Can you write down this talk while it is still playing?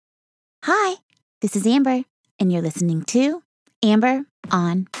Hi, this is Amber, and you're listening to Amber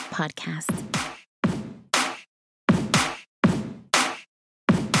on Podcast.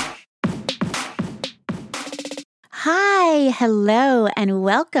 Hi, hello, and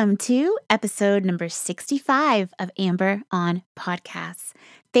welcome to episode number 65 of Amber on Podcasts.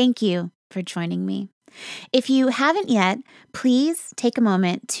 Thank you for joining me. If you haven't yet, please take a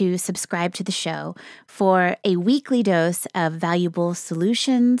moment to subscribe to the show for a weekly dose of valuable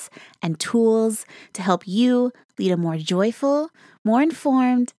solutions and tools to help you lead a more joyful, more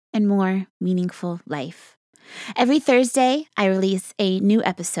informed, and more meaningful life. Every Thursday, I release a new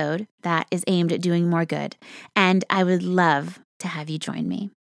episode that is aimed at doing more good, and I would love to have you join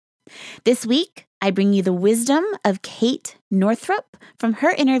me. This week, I bring you the wisdom of Kate Northrup from her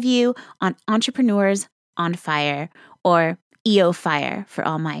interview on Entrepreneurs on Fire, or EO Fire for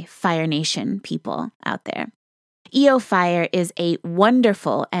all my Fire Nation people out there. EO Fire is a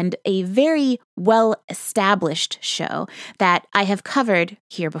wonderful and a very well-established show that I have covered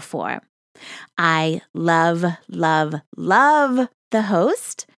here before. I love the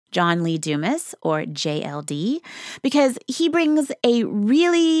host, John Lee Dumas, or JLD, because he brings a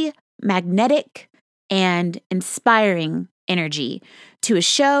really magnetic and inspiring energy to his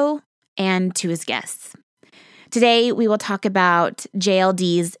show and to his guests. Today, we will talk about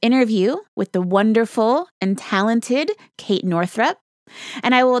JLD's interview with the wonderful and talented Kate Northrup,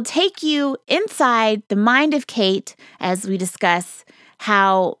 and I will take you inside the mind of Kate as we discuss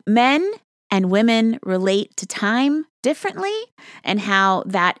how men and women relate to time differently and how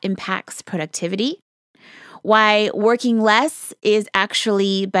that impacts productivity, why working less is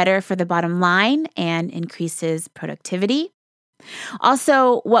actually better for the bottom line and increases productivity.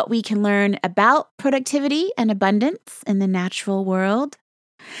 Also, what we can learn about productivity and abundance in the natural world,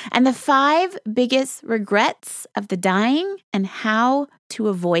 and the 5 biggest regrets of the dying and how to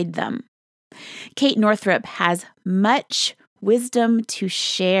avoid them. Kate Northrup has much wisdom to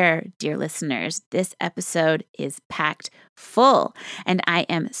share, dear listeners. This episode is packed full, and I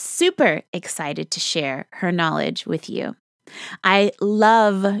am super excited to share her knowledge with you. I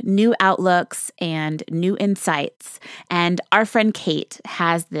love new outlooks and new insights, and our friend Kate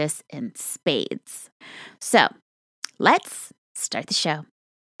has this in spades. So, let's start the show.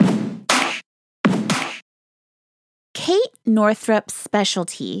 Kate Northrup's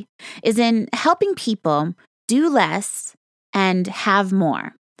specialty is in helping people do less and have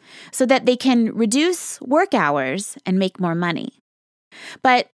more, so that they can reduce work hours and make more money.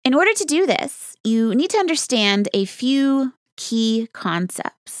 But in order to do this, you need to understand a few key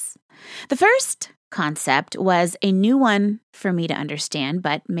concepts. The first concept was a new one for me to understand,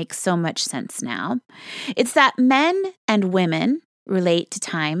 but makes so much sense now. It's that men and women relate to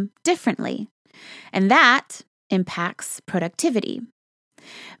time differently, and that impacts productivity.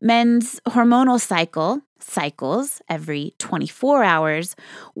 Men's hormonal cycles every 24 hours,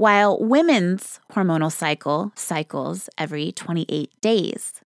 while women's hormonal cycles every 28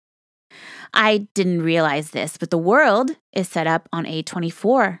 days. I didn't realize this, but the world is set up on a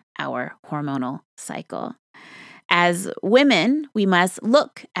 24-hour hormonal cycle. As women, we must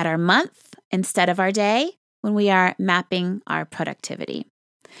look at our month instead of our day when we are mapping our productivity.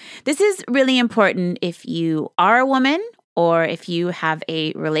 This is really important if you are a woman or if you have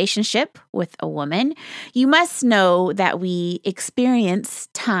a relationship with a woman. You must know that we experience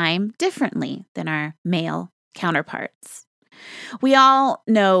time differently than our male counterparts. We all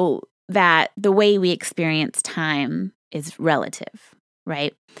know that the way we experience time is relative,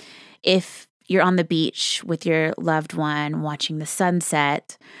 right? If you're on the beach with your loved one watching the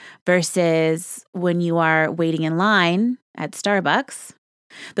sunset versus when you are waiting in line at Starbucks,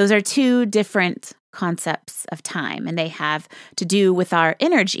 those are 2 different concepts of time, and they have to do with our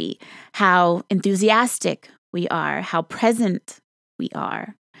energy, how enthusiastic we are, how present we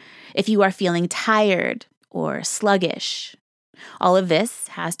are. If you are feeling tired or sluggish, all of this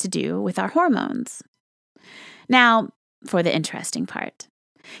has to do with our hormones. Now, for the interesting part.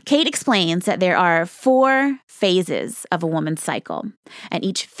 Kate explains that there are 4 phases of a woman's cycle, and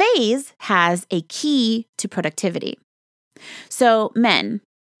each phase has a key to productivity. So, men,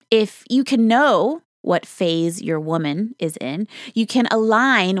 if you can know what phase your woman is in, you can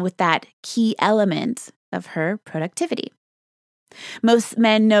align with that key element of her productivity. Most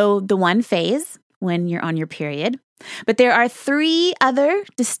men know the one phase when you're on your period, but there are 3 other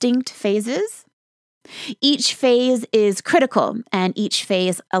distinct phases. Each phase is critical, and each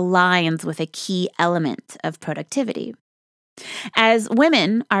phase aligns with a key element of productivity. As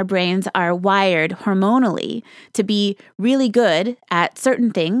women, our brains are wired hormonally to be really good at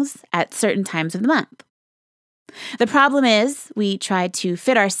certain things at certain times of the month. The problem is we try to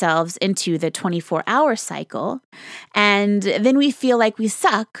fit ourselves into the 24-hour cycle, and then we feel like we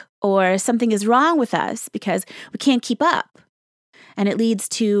suck or something is wrong with us because we can't keep up. And it leads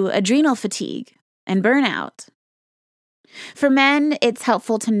to adrenal fatigue and burnout. For men, it's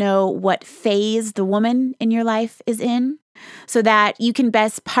helpful to know what phase the woman in your life is in so that you can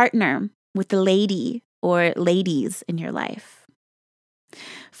best partner with the lady or ladies in your life.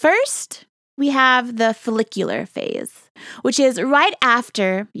 First, we have the follicular phase, which is right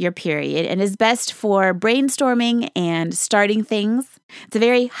after your period and is best for brainstorming and starting things. It's a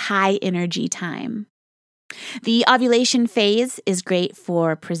very high energy time. The ovulation phase is great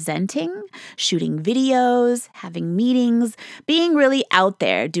for presenting, shooting videos, having meetings, being really out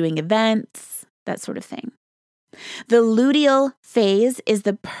there, doing events, that sort of thing. The luteal phase is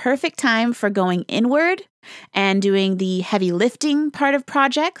the perfect time for going inward and doing the heavy lifting part of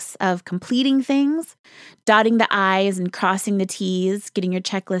projects, of completing things, dotting the I's and crossing the T's, getting your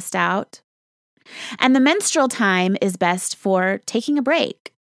checklist out. And the menstrual time is best for taking a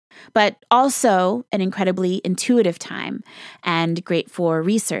break, but also an incredibly intuitive time and great for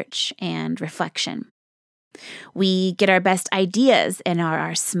research and reflection. We get our best ideas and are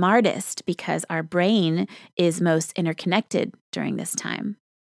our smartest because our brain is most interconnected during this time.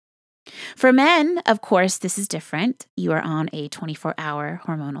 For men, of course, this is different. You are on a 24-hour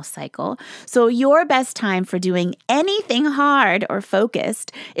hormonal cycle, so your best time for doing anything hard or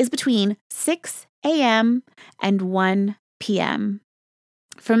focused is between 6 a.m. and 1 p.m.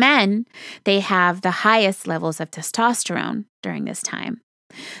 For men, they have the highest levels of testosterone during this time.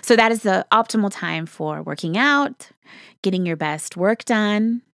 So that is the optimal time for working out, getting your best work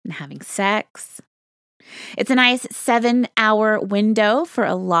done, and having sex. It's a nice 7-hour window for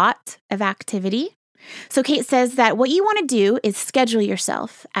a lot of activity. So Kate says that what you want to do is schedule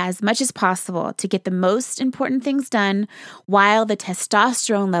yourself as much as possible to get the most important things done while the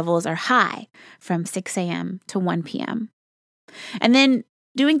testosterone levels are high from 6 a.m. to 1 p.m. And then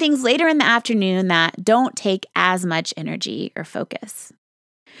doing things later in the afternoon that don't take as much energy or focus.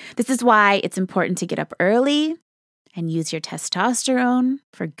 This is why it's important to get up early and use your testosterone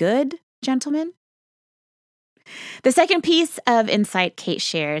for good, gentlemen. The second piece of insight Kate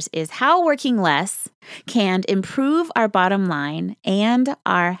shares is how working less can improve our bottom line and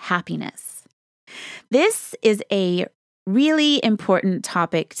our happiness. This is a really important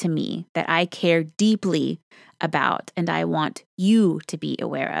topic to me that I care deeply about and I want you to be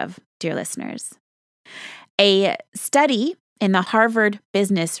aware of, dear listeners. A study in the Harvard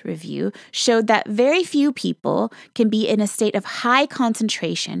Business Review showed that very few people can be in a state of high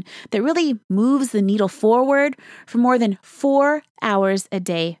concentration that really moves the needle forward for more than 4 hours a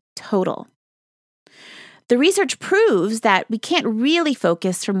day total. The research proves that we can't really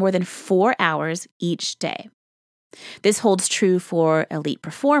focus for more than 4 hours each day. This holds true for elite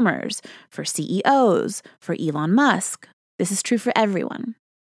performers, for CEOs, for Elon Musk. This is true for everyone.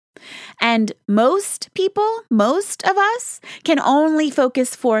 And most of us, can only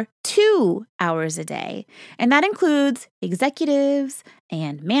focus for 2 hours a day. And that includes executives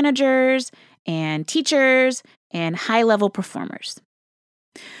and managers and teachers and high-level performers.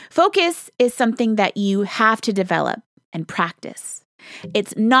 Focus is something that you have to develop and practice.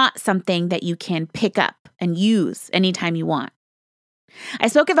 It's not something that you can pick up and use anytime you want. I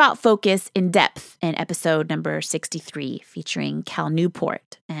spoke about focus in depth in episode number 63, featuring Cal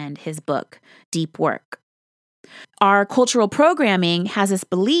Newport and his book, Deep Work. Our cultural programming has us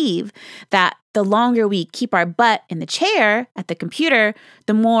believe that the longer we keep our butt in the chair at the computer,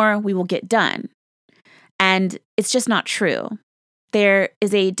 the more we will get done. And it's just not true. There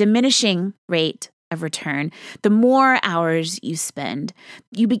is a diminishing rate of return. The more hours you spend,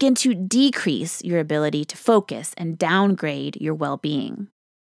 you begin to decrease your ability to focus and downgrade your well-being.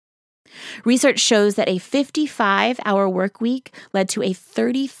 Research shows that a 55-hour work week led to a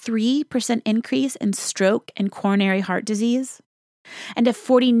 33% increase in stroke and coronary heart disease. And a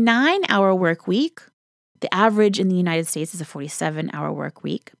 49-hour work week, the average in the United States is a 47-hour work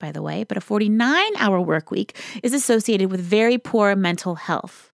week, by the way, but a 49-hour work week is associated with very poor mental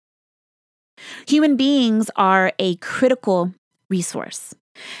health. Human beings are a critical resource.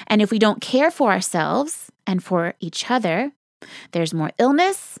 And if we don't care for ourselves and for each other, there's more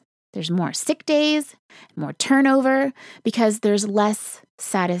illness, there's more sick days, more turnover, because there's less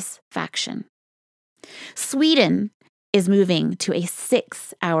satisfaction. Sweden is moving to a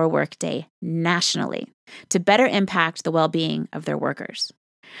 6-hour workday nationally to better impact the well-being of their workers.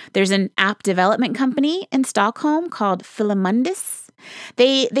 There's an app development company in Stockholm called Philemundis,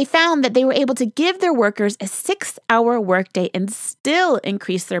 They found that they were able to give their workers a 6-hour workday and still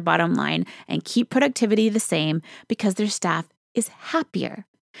increase their bottom line and keep productivity the same because their staff is happier.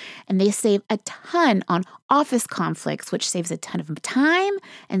 And they save a ton on office conflicts, which saves a ton of time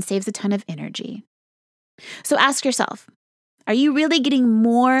and saves a ton of energy. So ask yourself, are you really getting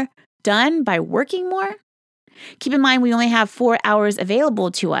more done by working more? Keep in mind, we only have 4 hours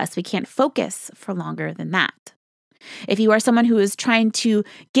available to us. We can't focus for longer than that. If you are someone who is trying to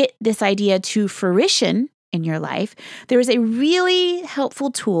get this idea to fruition in your life, there is a really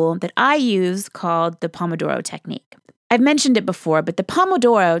helpful tool that I use called the Pomodoro Technique. I've mentioned it before, but the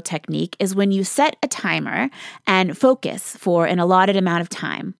Pomodoro Technique is when you set a timer and focus for an allotted amount of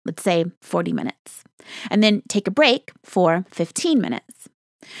time, let's say 40 minutes, and then take a break for 15 minutes.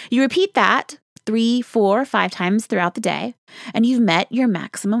 You repeat that 3, 4, 5 times throughout the day, and you've met your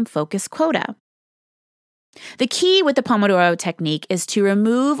maximum focus quota. The key with the Pomodoro Technique is to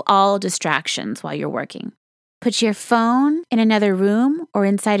remove all distractions while you're working. Put your phone in another room or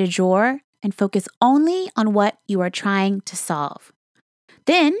inside a drawer and focus only on what you are trying to solve.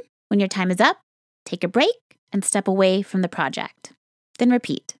 Then, when your time is up, take a break and step away from the project. Then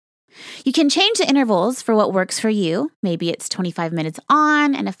repeat. You can change the intervals for what works for you. Maybe it's 25 minutes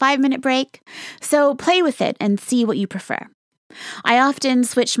on and a 5-minute break. So play with it and see what you prefer. I often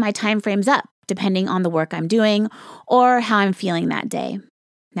switch my time frames up depending on the work I'm doing or how I'm feeling that day.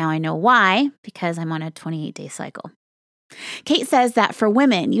 Now I know why, because I'm on a 28-day cycle. Kate says that for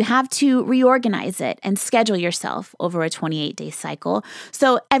women, you have to reorganize it and schedule yourself over a 28-day cycle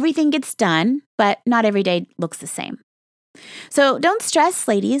so everything gets done, but not every day looks the same. So don't stress,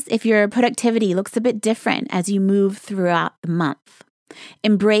 ladies, if your productivity looks a bit different as you move throughout the month.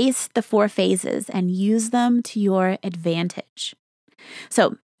 Embrace the 4 phases and use them to your advantage.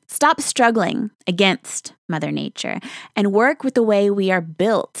 So stop struggling against Mother Nature and work with the way we are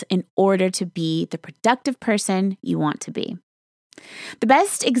built in order to be the productive person you want to be. The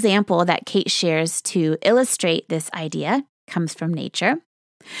best example that Kate shares to illustrate this idea comes from nature.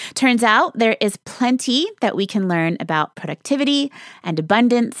 Turns out there is plenty that we can learn about productivity and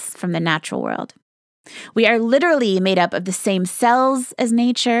abundance from the natural world. We are literally made up of the same cells as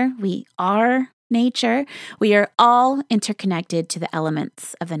nature. We are nature. We are all interconnected to the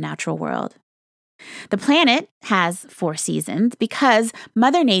elements of the natural world. The planet has 4 seasons because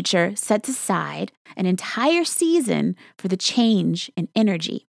Mother Nature sets aside an entire season for the change in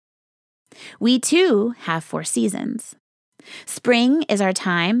energy. We too have 4 seasons. Spring is our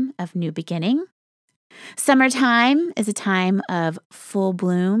time of new beginning. Summertime is a time of full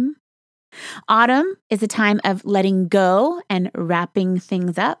bloom. Autumn is a time of letting go and wrapping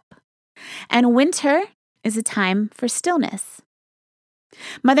things up. And winter is a time for stillness.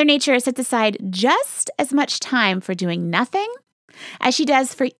 Mother Nature sets aside just as much time for doing nothing as she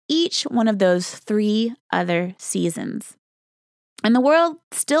does for each one of those 3 other seasons. And the world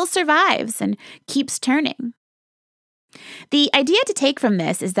still survives and keeps turning. The idea to take from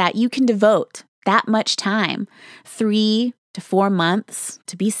this is that you can devote that much time, 3 to 4 months,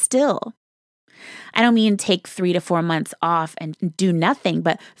 to be still. I don't mean take 3 to 4 months off and do nothing,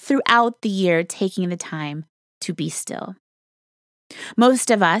 but throughout the year, taking the time to be still. Most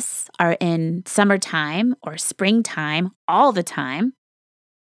of us are in summertime or springtime all the time.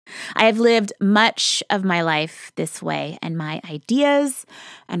 I have lived much of my life this way, and my ideas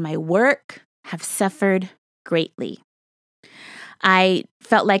and my work have suffered greatly. I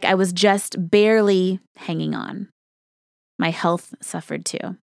felt like I was just barely hanging on. My health suffered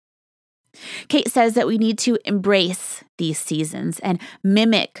too. Kate says that we need to embrace these seasons and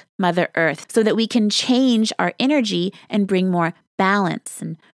mimic Mother Earth so that we can change our energy and bring more balance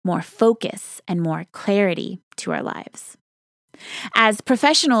and more focus and more clarity to our lives. As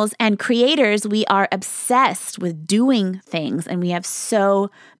professionals and creators, we are obsessed with doing things and we have so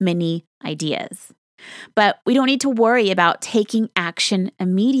many ideas. But we don't need to worry about taking action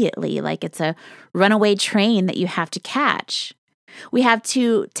immediately like it's a runaway train that you have to catch. We have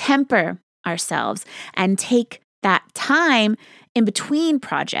to temper ourselves and take that time in between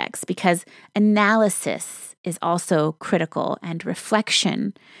projects because analysis is also critical and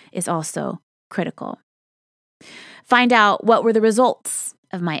reflection is also critical. Find out what were the results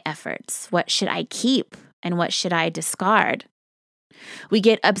of my efforts. What should I keep and what should I discard? We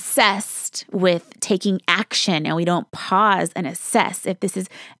get obsessed with taking action and we don't pause and assess if this is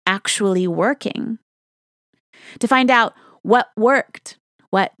actually working. To find out what worked,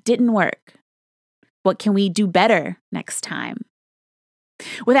 what didn't work, what can we do better next time.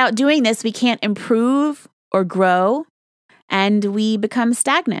 Without doing this, we can't improve or grow, and we become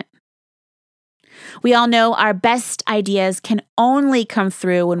stagnant. We all know our best ideas can only come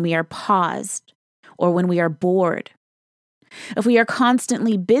through when we are paused or when we are bored. If we are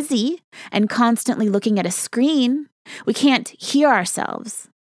constantly busy and constantly looking at a screen, we can't hear ourselves.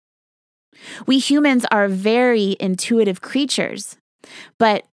 We humans are very intuitive creatures,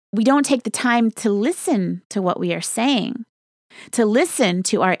 but we don't take the time to listen to what we are saying, to listen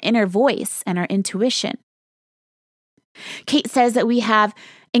to our inner voice and our intuition. Kate says that we have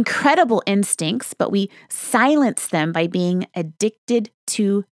incredible instincts, but we silence them by being addicted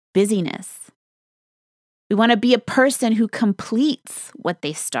to busyness. We want to be a person who completes what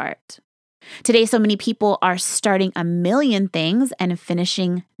they start. Today, so many people are starting a million things and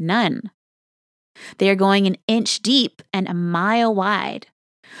finishing none. They are going an inch deep and a mile wide,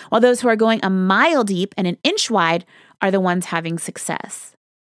 while those who are going a mile deep and an inch wide are the ones having success.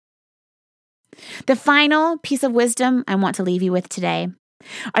 The final piece of wisdom I want to leave you with today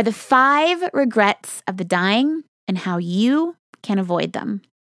are the 5 regrets of the dying and how you can avoid them.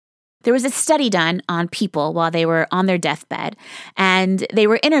 There was a study done on people while they were on their deathbed, and they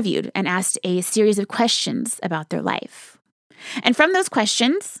were interviewed and asked a series of questions about their life. And from those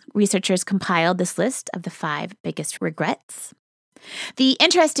questions, researchers compiled this list of the 5 biggest regrets. The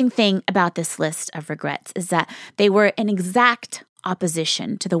interesting thing about this list of regrets is that they were in exact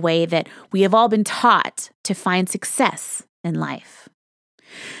opposition to the way that we have all been taught to find success in life.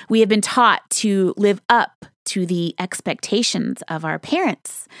 We have been taught to live up to the expectations of our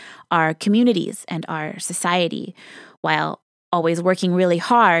parents, our communities, and our society, while always working really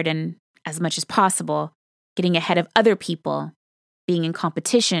hard and, as much as possible, getting ahead of other people, being in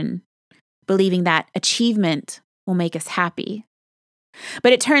competition, believing that achievement will make us happy.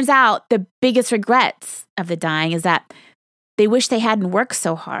 But it turns out the biggest regrets of the dying is that they wish they hadn't worked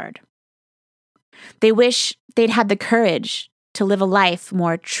so hard. They wish they'd had the courage to live a life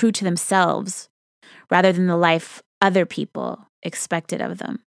more true to themselves rather than the life other people expected of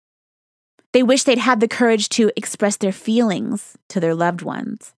them. They wish they'd had the courage to express their feelings to their loved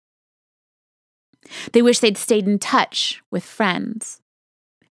ones. They wish they'd stayed in touch with friends.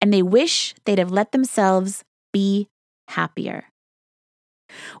 And they wish they'd have let themselves be happier.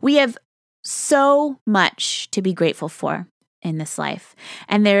 We have so much to be grateful for in this life,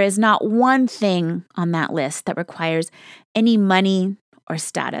 and there is not one thing on that list that requires any money or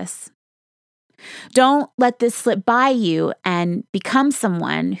status. Don't let this slip by you and become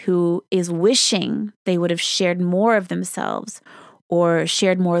someone who is wishing they would have shared more of themselves or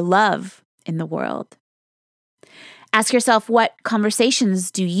shared more love in the world. Ask yourself, what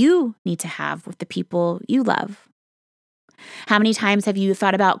conversations do you need to have with the people you love? How many times have you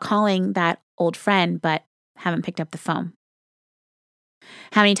thought about calling that old friend but haven't picked up the phone?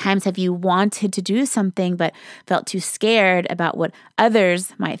 How many times have you wanted to do something but felt too scared about what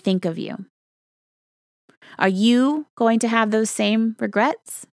others might think of you? Are you going to have those same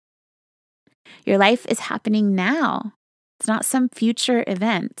regrets? Your life is happening now. It's not some future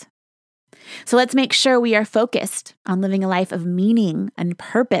event. So let's make sure we are focused on living a life of meaning and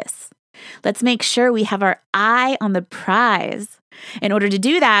purpose. Let's make sure we have our eye on the prize. In order to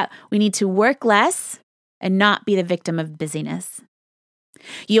do that, we need to work less and not be the victim of busyness.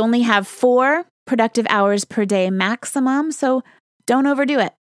 You only have 4 productive hours per day maximum, so don't overdo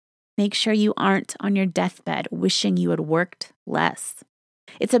it. Make sure you aren't on your deathbed wishing you had worked less.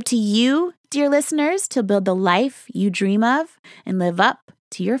 It's up to you, dear listeners, to build the life you dream of and live up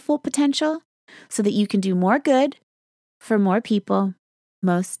to your full potential so that you can do more good for more people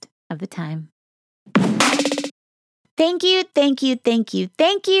most of the time. Thank you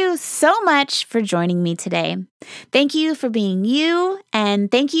so much for joining me today. Thank you for being you,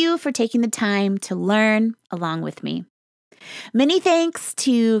 and thank you for taking the time to learn along with me. Many thanks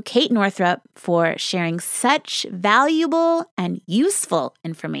to Kate Northrup for sharing such valuable and useful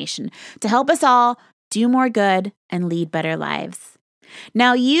information to help us all do more good and lead better lives.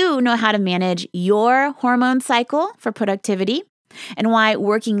 Now you know how to manage your hormone cycle for productivity and why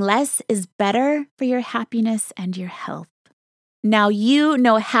working less is better for your happiness and your health. Now you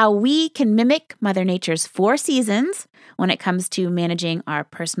know how we can mimic Mother Nature's 4 seasons when it comes to managing our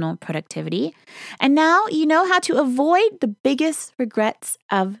personal productivity. And now you know how to avoid the biggest regrets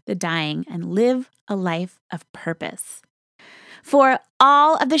of the dying and live a life of purpose. For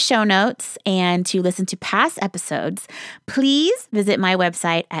all of the show notes and to listen to past episodes, please visit my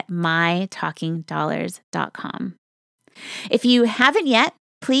website at mytalkingdollars.com. If you haven't yet,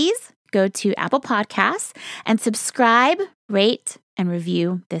 please go to Apple Podcasts and subscribe, rate, and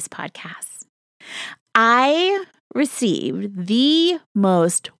review this podcast. I received the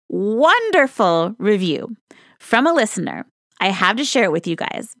most wonderful review from a listener. I have to share it with you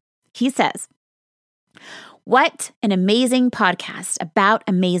guys. He says, What an amazing podcast about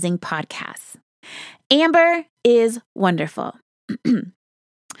amazing podcasts. Amber is wonderful.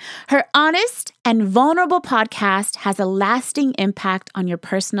 Her honest and vulnerable podcast has a lasting impact on your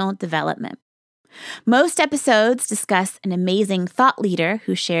personal development. Most episodes discuss an amazing thought leader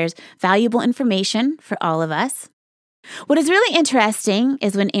who shares valuable information for all of us. What is really interesting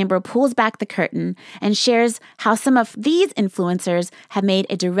is when Amber pulls back the curtain and shares how some of these influencers have made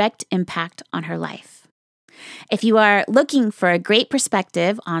a direct impact on her life. If you are looking for a great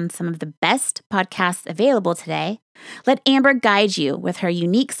perspective on some of the best podcasts available today, let Amber guide you with her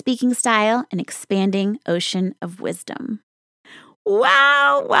unique speaking style and expanding ocean of wisdom.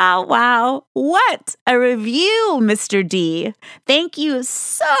 Wow, wow, wow. What a review, Mr. D. Thank you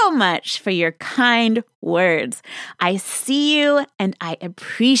so much for your kind words. I see you and I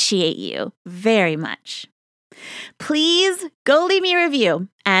appreciate you very much. Please go leave me a review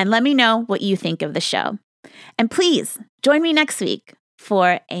and let me know what you think of the show. And please join me next week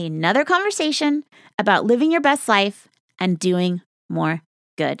for another conversation about living your best life and doing more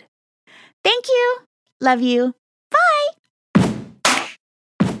good. Thank you. Love you.